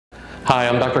Hi,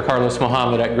 I'm Dr. Carlos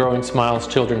Mohammed at Growing Smiles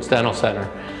Children's Dental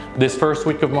Center. This first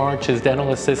week of March is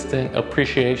Dental Assistant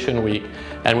Appreciation Week,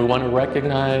 and we want to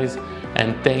recognize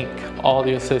and thank all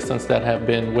the assistants that have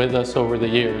been with us over the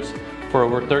years. For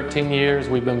over 13 years,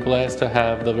 we've been blessed to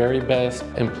have the very best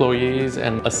employees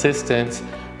and assistants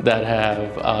that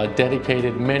have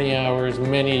dedicated many hours,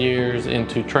 many years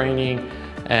into training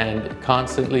and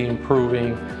constantly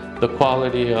improving the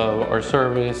quality of our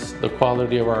service, the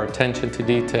quality of our attention to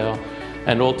detail,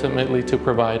 and ultimately to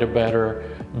provide a better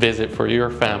visit for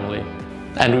your family.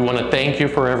 And we want to thank you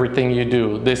for everything you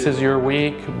do. This is your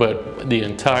week, but the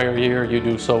entire year you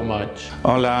do so much.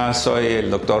 Hola, soy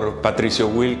el doctor Patricio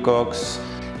Wilcox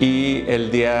y el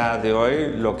día de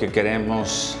hoy lo que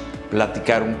queremos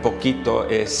platicar un poquito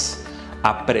es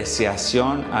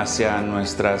apreciación hacia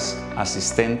nuestras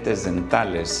asistentes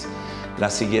dentales. La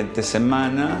siguiente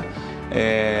semana,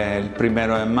 el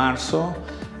 1 de marzo,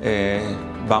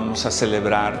 vamos a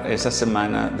celebrar esa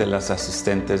semana de las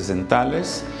asistentes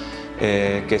dentales,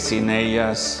 que sin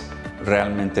ellas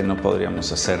realmente no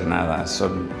podríamos hacer nada.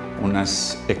 Son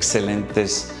unas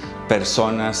excelentes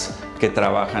personas que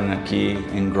trabajan aquí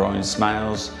en Growing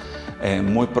Smiles,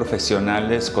 muy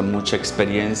profesionales, con mucha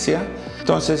experiencia.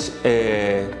 Entonces,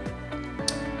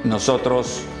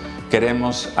 nosotros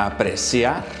queremos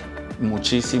apreciar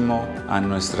muchísimo a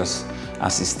nuestras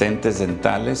asistentes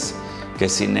dentales, que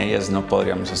sin ellas no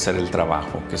podríamos hacer el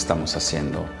trabajo que estamos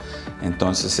haciendo.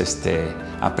 Entonces,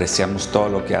 apreciamos todo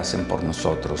lo que hacen por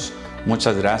nosotros.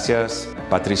 Muchas gracias,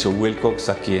 Patricio Wilcox,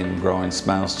 aquí en Growing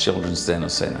Smiles Children's Dental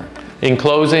Center. In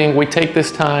closing, we take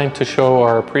this time to show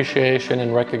our appreciation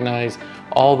and recognize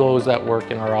all those that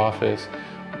work in our office,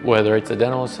 whether it's a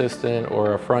dental assistant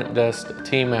or a front desk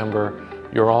team member.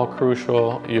 You're all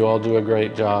crucial. You all do a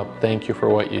great job. Thank you for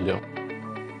what you do.